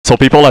So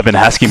people have been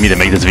asking me to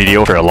make this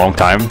video for a long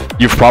time.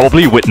 You've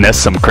probably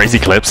witnessed some crazy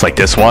clips like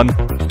this one.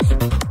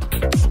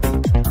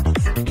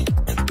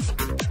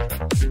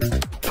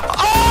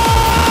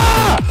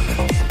 Ah!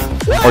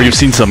 Or you've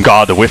seen some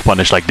god the whiff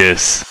punish like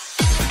this.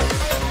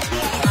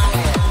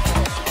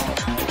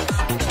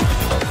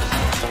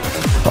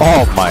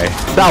 Oh my,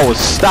 that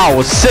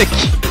was sick!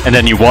 And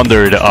then you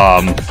wondered,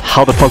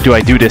 how the fuck do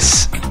I do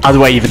this? How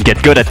do I even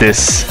get good at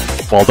this?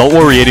 Well, don't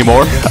worry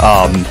anymore.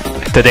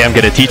 Today I'm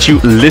gonna teach you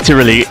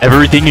literally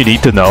everything you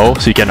need to know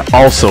so you can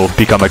also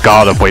become a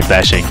god of wave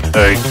dashing.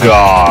 A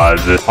god.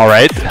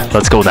 Alright,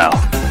 let's go now.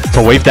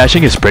 So wave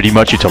dashing is pretty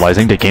much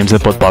utilizing the game's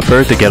input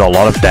buffer to get a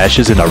lot of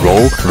dashes in a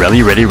row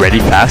really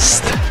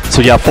fast.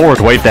 So you have forward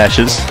wave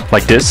dashes,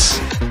 like this.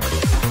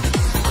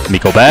 Let me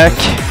go back.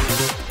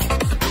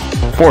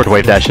 Forward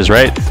wave dashes,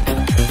 right?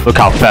 Look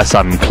how fast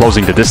I'm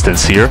closing the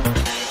distance here,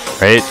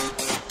 right?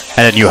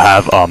 And then you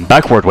have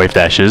backward wave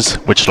dashes,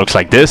 which looks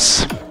like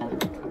this.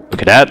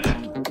 Look at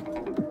that.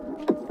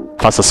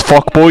 Fast as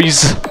fuck,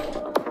 boys.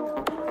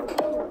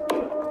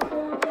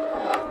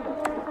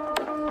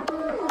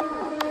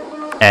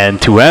 And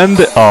to end,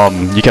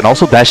 you can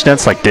also dash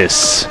dance like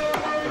this.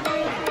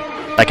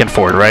 Back and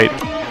forth, right?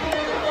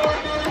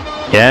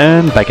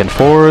 Again, back and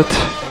forth.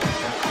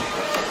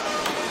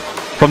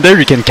 From there,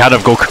 you can kind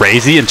of go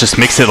crazy and just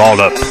mix it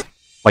all up.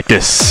 Like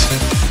this.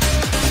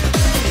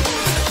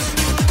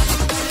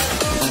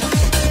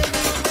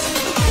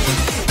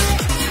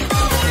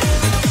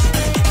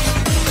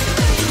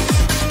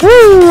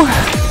 Woo!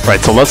 Right,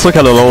 so let's look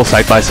at a little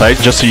side by side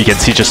just so you can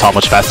see just how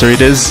much faster it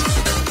is.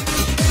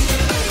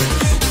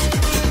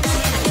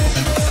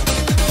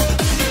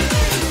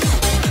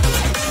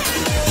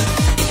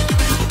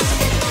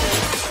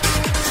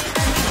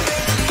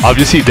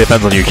 Obviously it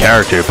depends on your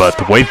character,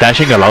 but wave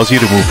dashing allows you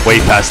to move way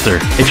faster.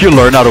 If you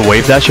learn how to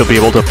wave dash, you'll be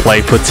able to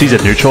play footsies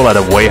and neutral at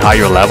a way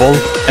higher level.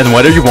 And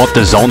whether you want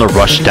the zone or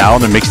rush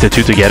down or mix the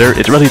two together,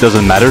 it really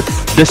doesn't matter.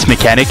 This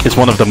mechanic is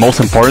one of the most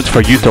important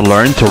for you to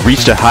learn to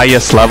reach the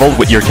highest level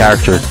with your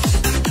character.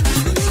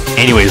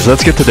 Anyways,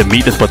 let's get to the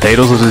meat and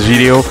potatoes of this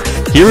video.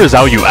 Here is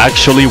how you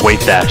actually wave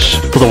dash.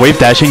 So the wave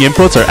dashing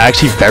inputs are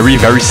actually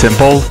very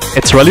simple.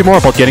 It's really more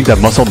about getting the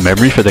muscle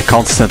memory for the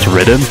constant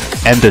rhythm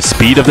and the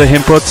speed of the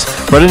inputs,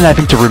 rather than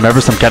having to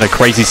remember some kind of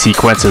crazy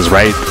sequences,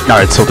 right?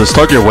 Alright, so to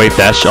start your wave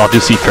dash,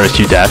 obviously first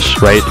you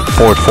dash, right?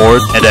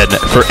 Forward, and then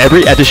for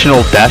every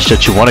additional dash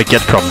that you want to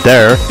get from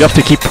there, you have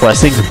to keep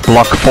pressing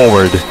block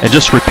forward, and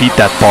just repeat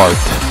that part.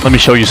 Let me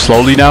show you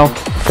slowly now.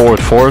 Forward,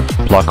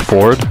 block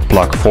forward,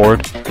 block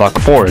forward, block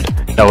forward.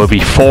 That will be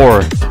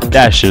 4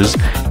 dashes.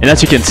 And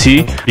as you can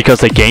see, because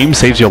the game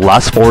saves your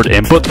last forward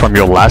input from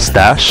your last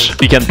dash,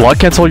 you can block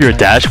cancel your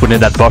dash within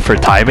that buffer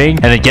timing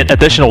and then get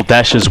additional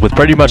dashes with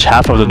pretty much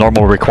half of the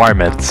normal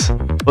requirements.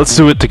 Let's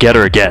do it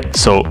together again.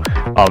 So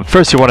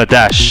first you want to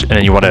dash, and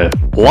then you want to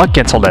block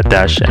cancel that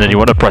dash, and then you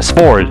want to press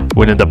forward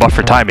within the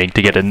buffer timing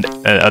to get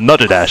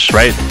another dash,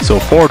 right? So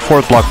forward,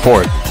 block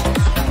forward.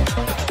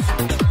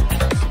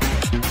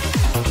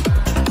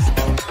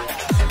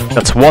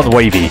 That's one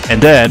wavy.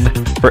 And then,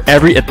 for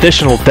every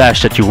additional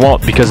dash that you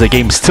want, because the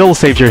game still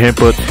saves your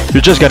input,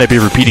 you're just gonna be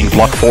repeating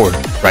block forward,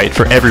 right?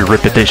 For every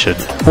repetition.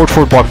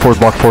 Forward, block forward,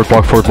 block forward,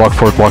 block forward, block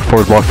forward, block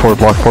forward, block forward,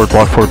 block forward,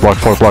 block forward, block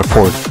forward, block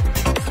forward.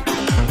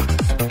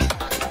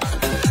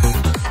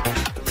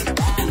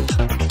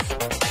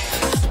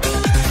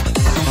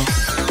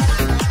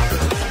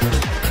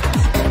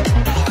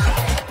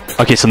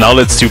 Okay, so now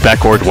let's do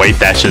backward wave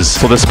dashes.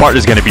 So this part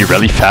is going to be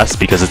really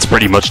fast because it's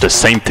pretty much the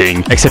same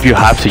thing, except you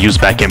have to use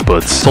back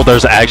inputs. So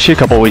there's actually a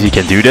couple ways you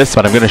can do this,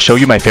 but I'm going to show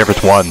you my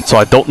favorite one. So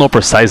I don't know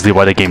precisely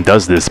why the game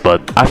does this,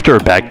 but after a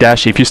back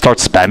dash, if you start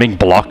spamming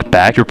block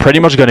back, you're pretty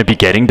much going to be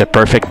getting the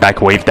perfect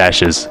back wave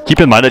dashes.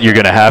 Keep in mind that you're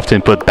going to have to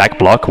input back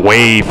block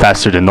way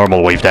faster than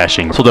normal wave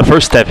dashing. So the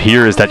first step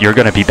here is that you're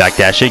going to be back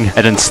dashing,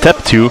 and then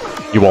step 2,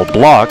 you will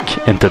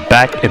block into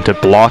back, into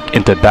block,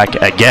 into back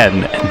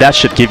again, and that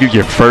should give you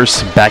your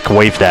first back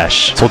wave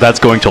dash. So that's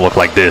going to look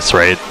like this,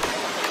 right?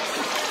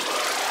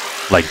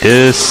 Like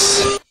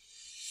this.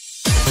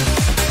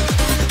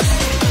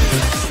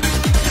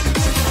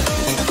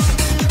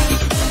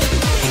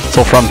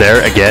 So from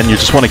there, again, you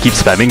just want to keep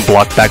spamming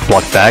block back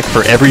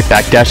for every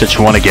back dash that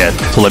you want to get.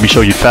 So let me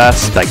show you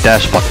fast. Back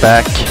dash, block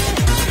back.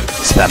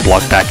 Spam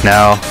block back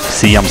now.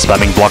 See, I'm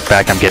spamming block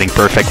back. I'm getting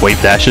perfect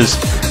wave dashes.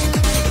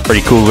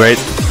 Pretty cool, right?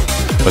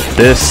 Look at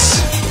this.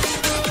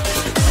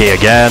 Okay,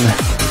 again.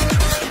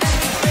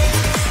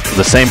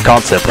 The same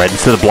concept, right?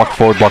 Instead of block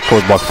forward,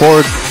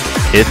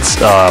 it's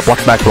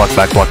block back, block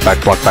back, block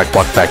back, block back,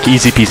 block back.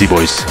 Easy peasy,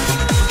 boys.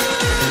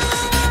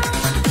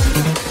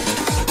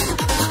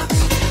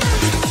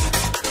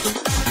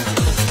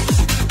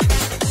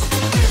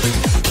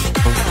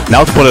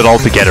 Now to put it all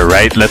together,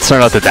 right? Let's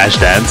learn how to dash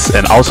dance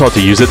and also how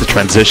to use it to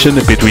transition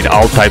between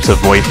all types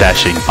of wave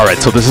dashing. Alright,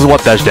 so this is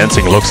what dash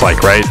dancing looks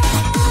like, right?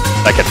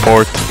 Back and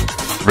forth,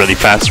 really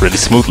fast, really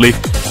smoothly.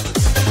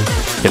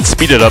 You can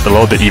speed it up a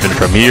little bit even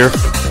from here.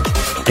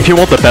 If you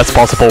want the best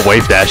possible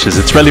wave dashes,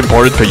 it's really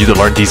important for you to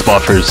learn these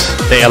buffers.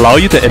 They allow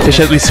you to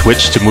efficiently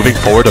switch to moving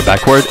forward or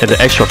backward, and the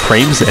extra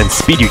frames and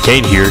speed you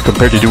gain here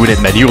compared to doing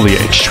it manually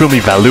are extremely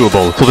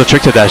valuable. So the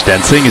trick to dash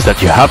dancing is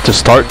that you have to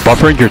start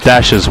buffering your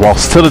dashes while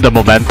still in the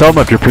momentum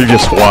of your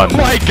previous one. Oh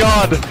my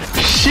god!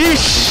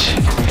 Sheesh!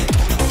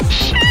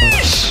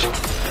 Sheesh!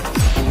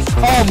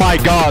 Oh my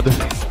god!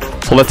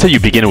 So let's say you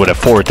begin with a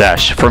forward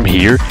dash. From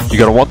here, you're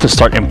gonna want to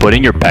start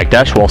inputting your back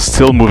dash while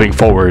still moving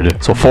forward.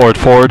 So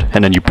forward,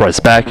 and then you press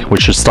back,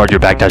 which should start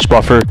your back dash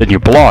buffer. Then you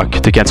block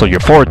to cancel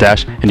your forward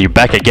dash, and you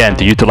back again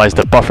to utilize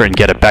the buffer and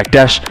get a back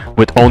dash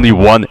with only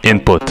one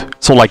input.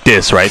 So like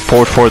this, right?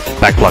 Forward,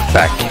 back block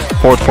back.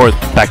 Forward,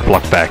 back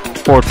block back.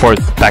 Forward,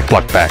 back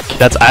block back.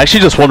 That's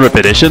actually just one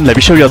repetition. Let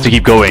me show you how to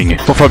keep going.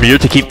 So from here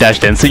to keep dash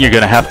dancing, you're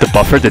gonna have to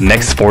buffer the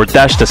next forward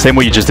dash the same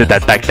way you just did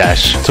that back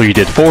dash. So you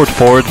did forward,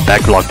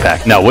 back block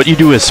back. Now what you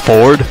do is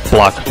forward,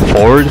 block,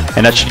 forward,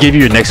 and that should give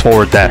you your next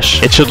forward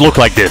dash. It should look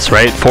like this,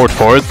 right?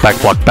 Forward,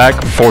 back block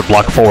back, forward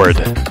block forward.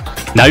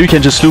 Now you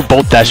can just do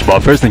both dash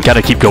buffers and kind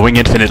of keep going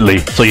infinitely.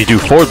 So you do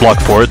forward block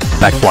forward,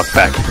 back block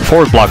back,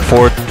 forward block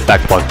forward,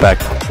 back block back,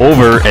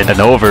 over and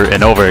then over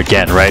and over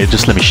again, right?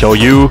 Just let me show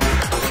you.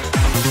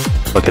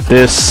 Look at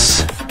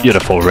this.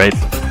 Beautiful, right?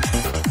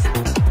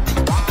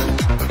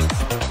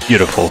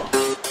 Beautiful.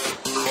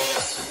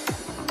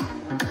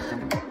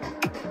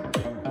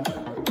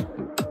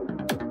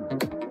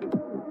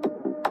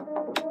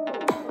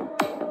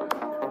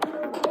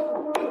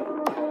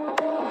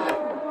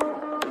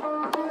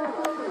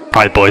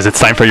 Alright boys, it's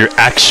time for your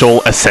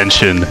actual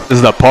ascension. This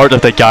is the part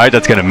of the guide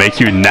that's gonna make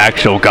you an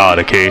actual god,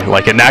 okay?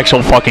 Like an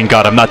actual fucking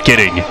god, I'm not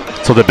kidding.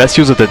 So the best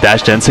use of the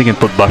dash dancing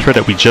input buffer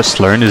that we just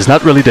learned is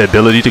not really the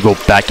ability to go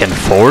back and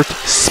forth,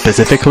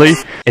 specifically.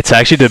 It's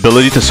actually the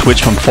ability to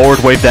switch from forward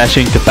wave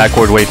dashing to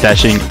backward wave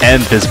dashing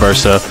and vice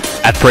versa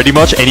at pretty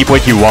much any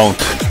point you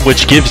want,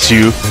 which gives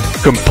you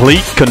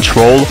complete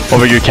control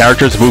over your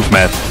character's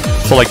movement.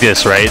 So like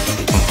this, right?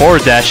 I'm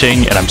forward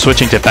dashing and I'm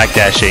switching to back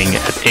dashing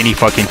at any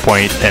fucking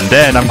point, and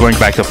then I'm going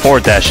back to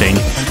forward dashing.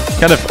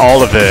 Kind of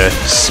all of a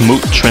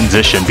smooth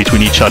transition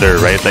between each other,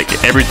 right?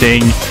 Like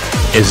everything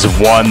is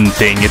one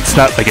thing. It's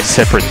not like a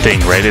separate thing,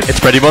 right? It's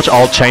pretty much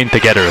all chained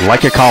together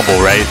like a combo,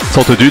 right?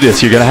 So to do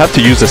this, you're gonna have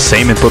to use the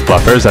same input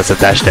buffers as the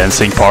dash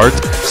dancing part.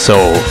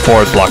 So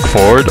forward block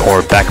forward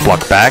or back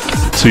block back.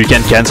 So you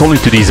can cancel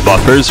into these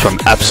buffers from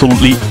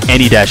absolutely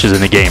any dashes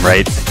in the game,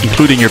 right?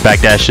 Including your back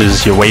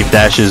dashes, your wave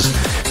dashes,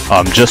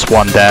 just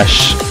one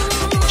dash,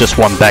 just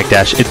one back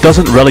dash. It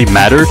doesn't really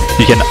matter.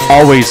 You can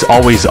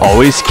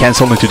always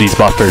cancel into these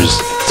buffers.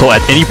 So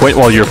at any point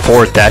while you're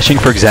forward dashing,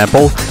 for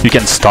example, you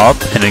can stop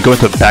and then go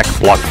into back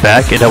block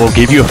back, and that will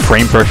give you a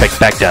frame perfect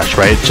back dash,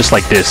 right? Just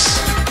like this.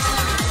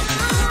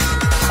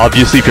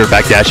 Obviously, if you're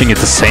back dashing,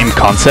 it's the same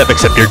concept,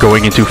 except you're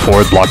going into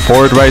forward block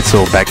forward, right?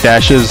 So back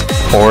dashes,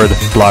 forward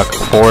block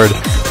forward,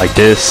 like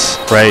this,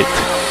 right?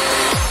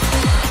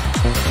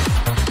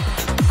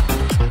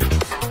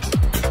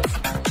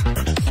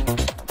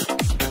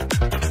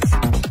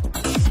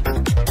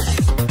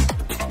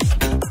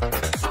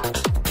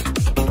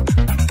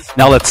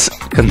 Now let's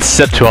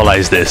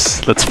conceptualize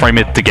this. Let's frame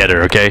it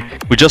together, okay?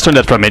 We just learned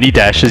that from any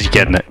dashes you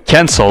can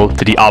cancel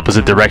to the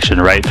opposite direction,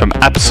 right? From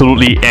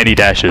absolutely any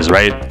dashes,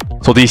 right?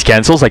 So these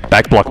cancels, like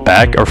back block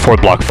back or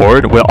forward block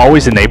forward, will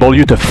always enable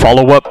you to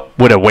follow up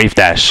with a wave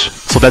dash.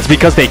 So that's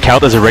because they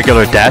count as a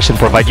regular dash and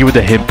provide you with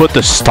the input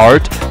to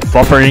start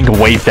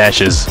buffering wave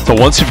dashes. So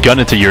once you've gone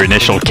into your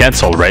initial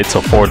cancel, right, so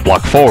forward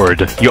block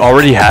forward, you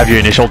already have your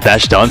initial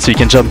dash done, so you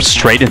can jump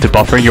straight into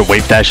buffering your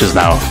wave dashes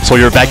now. So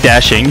you're back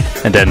dashing,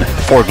 and then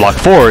forward block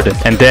forward,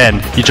 and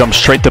then you jump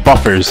straight to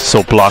buffers.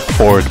 So block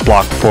forward,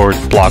 block forward,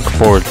 block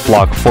forward,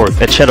 block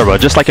forward, etc.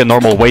 Just like a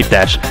normal wave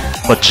dash,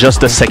 but just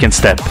the second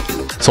step.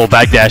 So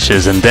back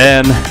dashes, and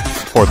then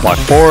forward block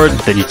forward,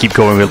 then you keep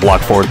going with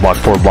block forward, block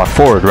forward, block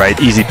forward, right?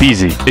 Easy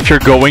peasy. If you're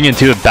going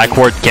into a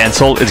backward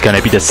cancel, it's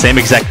gonna be the same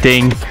exact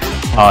thing.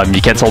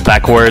 You cancel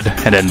backward,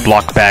 and then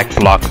block back,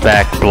 block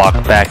back,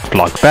 block back,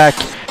 block back.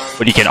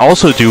 What you can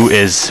also do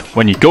is,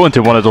 when you go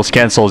into one of those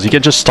cancels, you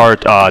can just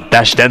start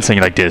dash dancing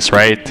like this,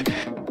 right?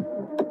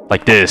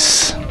 Like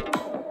this.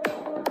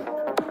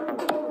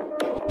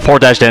 For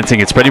dash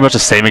dancing, it's pretty much the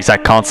same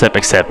exact concept,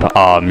 except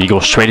you go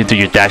straight into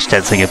your dash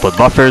dancing input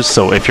buffers.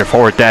 So if you're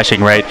forward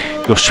dashing, right,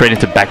 you go straight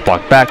into back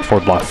block back,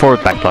 forward block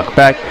forward, back block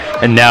back.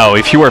 And now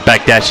if you are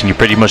back dashing, you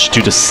pretty much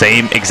do the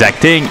same exact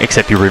thing,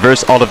 except you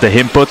reverse all of the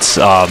inputs.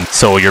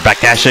 So you're back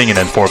dashing and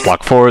then forward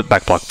block forward,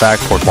 back block back,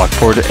 forward block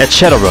forward,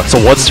 etc.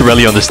 So what's to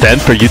really understand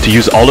for you to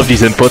use all of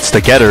these inputs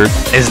together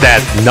is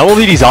that not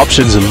only these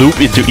options loop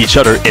into each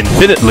other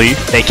infinitely,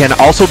 they can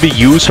also be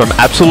used from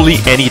absolutely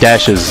any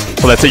dashes.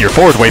 So let's say you're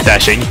forward wave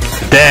dashing,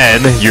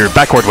 then you're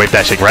backward wave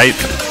dashing, right?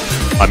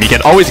 You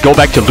can always go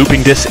back to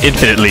looping this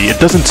infinitely. It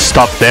doesn't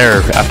stop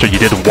there after you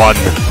did one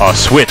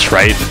switch,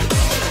 right?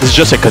 This is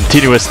just a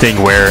continuous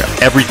thing where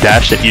every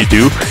dash that you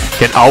do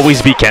can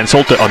always be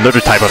cancelled to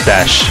another type of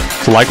dash.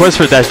 So likewise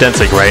for dash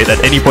dancing, right?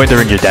 At any point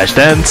during your dash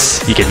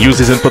dance, you can use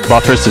these input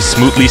buffers to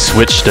smoothly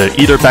switch to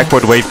either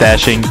backward wave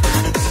dashing,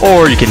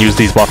 or you can use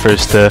these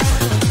buffers to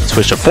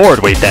switch to forward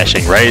wave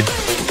dashing, right?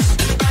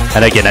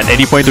 And again, at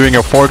any point during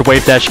your forward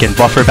wave dash, you can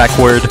buffer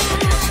backward,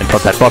 and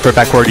from that buffer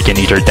backward, you can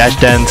either dash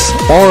dance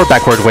or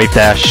backward wave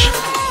dash.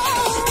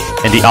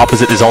 And the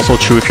opposite is also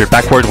true. If you're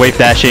backward wave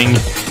dashing,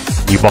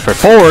 you buffer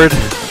forward,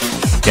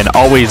 you can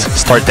always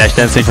start dash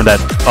dancing from that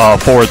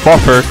forward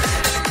buffer.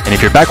 And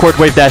if you're backward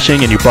wave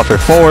dashing and you buffer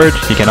forward,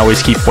 you can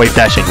always keep wave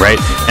dashing, right?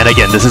 And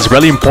again, this is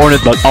really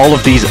important, but all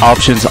of these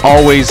options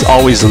always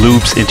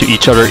loops into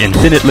each other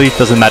infinitely.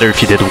 Doesn't matter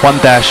if you did one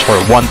dash or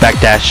one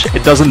back dash.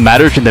 It doesn't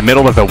matter if you're in the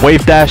middle of a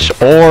wave dash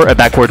or a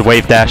backward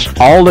wave dash.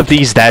 All of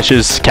these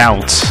dashes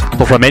count.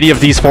 So from any of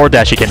these forward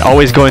dash, you can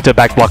always go into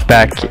back block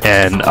back,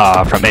 and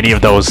from any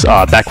of those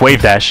back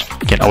wave dash,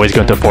 you can always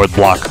go into forward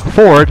block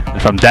forward.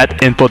 And from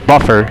that input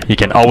buffer, you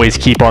can always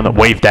keep on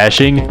wave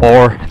dashing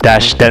or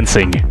dash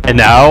dancing. And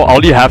now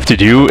all you have to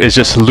do is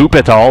just loop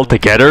it all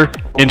together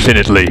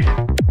infinitely.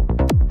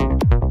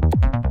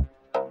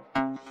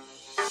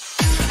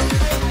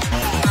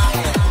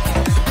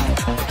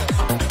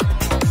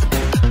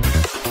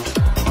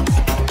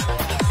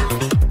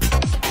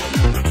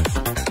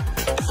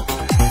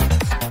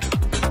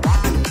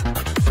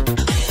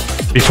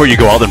 Before you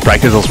go out and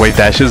practice those wave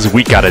dashes,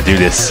 we gotta do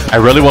this. I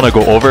really want to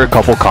go over a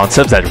couple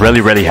concepts that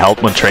really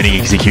help when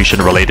training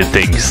execution related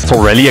things. So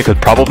really, I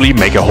could probably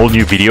make a whole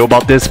new video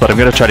about this, but I'm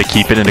gonna try to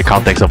keep it in the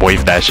context of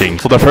wave dashing.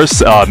 So the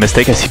first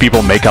mistake I see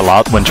people make a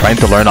lot when trying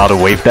to learn how to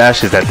wave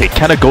dash is that they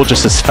kind of go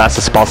just as fast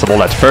as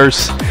possible at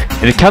first,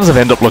 and it kind of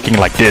end up looking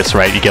like this,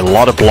 right? You get a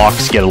lot of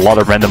blocks, you get a lot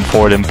of random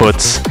forward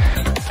inputs,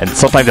 and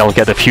sometimes they'll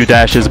get a few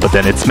dashes, but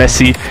then it's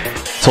messy.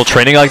 So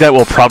training like that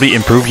will probably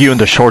improve you in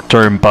the short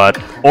term,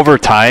 but over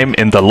time,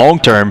 in the long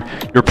term,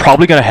 you're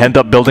probably going to end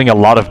up building a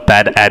lot of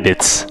bad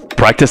habits.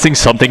 Practicing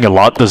something a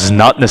lot does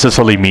not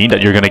necessarily mean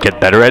that you're going to get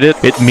better at it.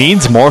 It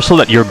means more so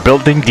that you're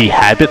building the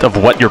habit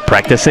of what you're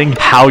practicing,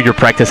 how you're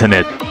practicing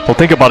it. So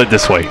think about it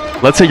this way.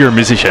 Let's say you're a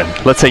musician.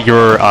 Let's say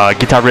you're a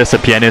guitarist, a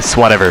pianist,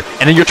 whatever.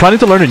 And then you're trying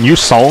to learn a new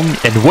song,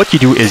 and what you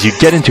do is you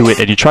get into it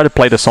and you try to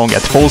play the song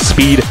at full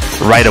speed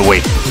right away.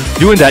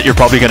 Doing that, you're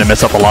probably going to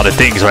mess up a lot of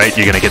things, right?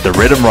 You're going to get the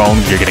rhythm wrong,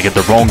 you're going to get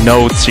the wrong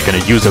notes, you're going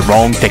to use the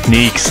wrong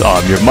techniques,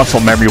 your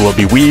muscle memory will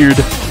be weird,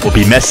 will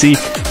be messy,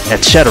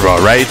 etc.,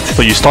 right?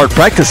 So you start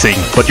practicing,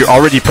 but you're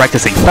already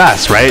practicing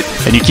fast, right?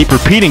 And you keep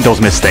repeating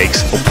those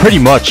mistakes. Well, pretty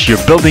much,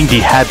 you're building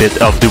the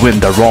habit of doing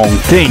the wrong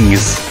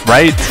things,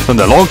 right? So in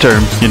the long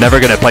term, you're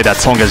never going to play that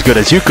song as good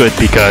as you could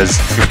because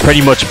you've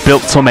pretty much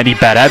built so many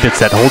bad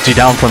habits that hold you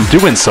down from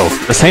doing so.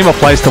 The same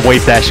applies to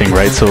wave dashing,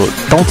 right? So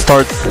don't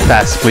start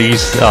fast,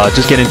 please.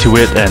 Just get into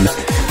it and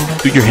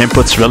do your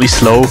inputs really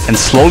slow, and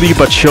slowly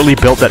but surely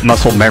build that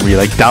muscle memory.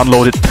 Like,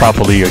 download it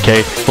properly,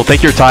 okay? So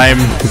take your time,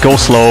 go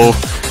slow,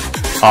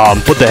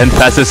 put the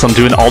emphasis on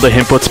doing all the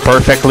inputs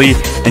perfectly,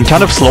 and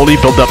kind of slowly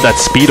build up that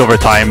speed over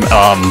time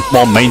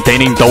while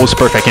maintaining those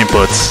perfect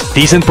inputs.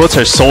 These inputs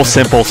are so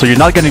simple, so you're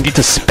not going to need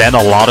to spend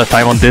a lot of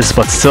time on this,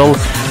 but still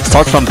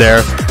start from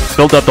there.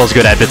 Build up those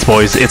good habits,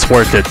 boys. It's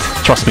worth it.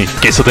 Trust me.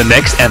 Okay, so the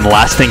next and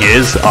last thing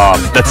is,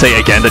 let's say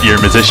again that you're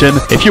a musician.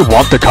 If you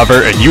want to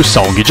cover a new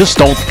song, you just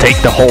don't take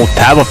the whole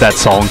tab of that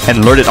song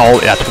and learn it all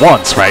at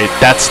once, right?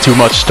 That's too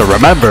much to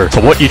remember.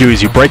 So what you do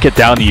is you break it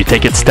down and you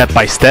take it step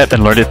by step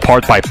and learn it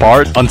part by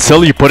part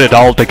until you put it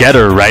all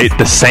together, right?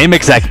 The same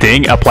exact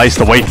thing applies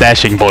to wave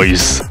dashing,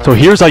 boys. So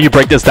here's how you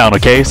break this down,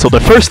 okay? So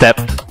the first step,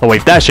 the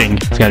wave dashing,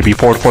 is going to be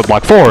forward, forward,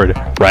 block, forward,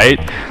 right?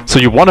 So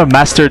you want to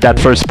master that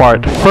first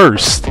part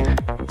first.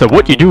 So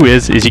what you do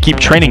is you keep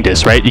training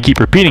this, right? You keep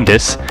repeating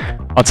this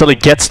until it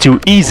gets too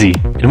easy.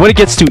 And when it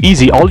gets too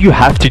easy, all you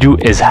have to do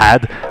is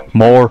add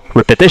more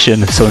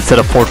repetition. So instead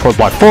of forward, forward,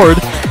 block, forward,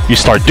 you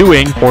start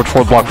doing forward,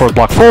 forward,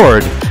 block,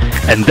 forward.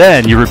 And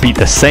then you repeat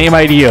the same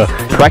idea.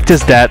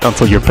 Practice that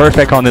until you're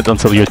perfect on it,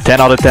 until you're 10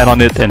 out of 10 on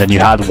it, and then you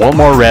add one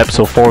more rep.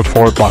 So forward,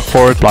 forward, block,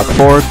 forward, block,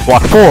 forward,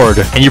 block, forward.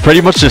 And you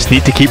pretty much just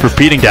need to keep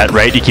repeating that,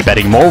 right? You keep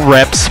adding more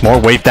reps, more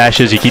wave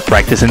dashes, you keep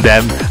practicing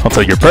them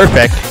until you're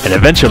perfect, and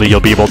eventually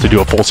you'll be able to do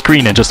a full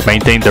screen and just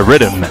maintain the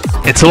rhythm.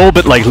 It's a little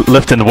bit like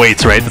lifting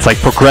weights, right? It's like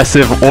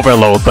progressive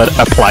overload, but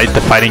applied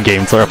to fighting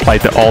games or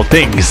applied to all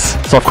things.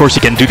 So of course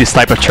you can do this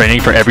type of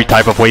training for every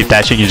type of wave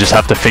dashing. You just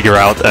have to figure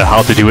out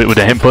how to do it with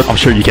the input. I'm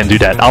sure you can do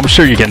that. I'm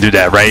sure you can do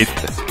that, right?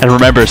 And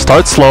remember,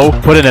 start slow,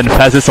 put an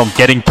emphasis on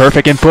getting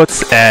perfect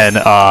inputs, and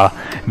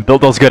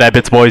build those good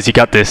habits, boys. You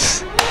got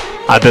this.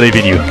 I believe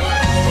in you.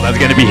 So that's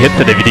gonna be it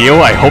for the video.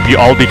 I hope you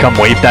all become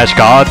wave dash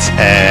gods,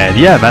 and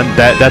yeah, man,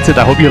 that's it.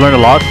 I hope you learned a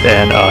lot,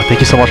 and thank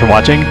you so much for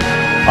watching.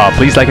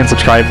 Please like and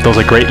subscribe. Those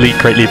are greatly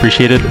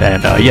appreciated,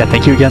 and yeah,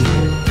 thank you again.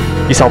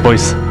 Peace out,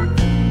 boys.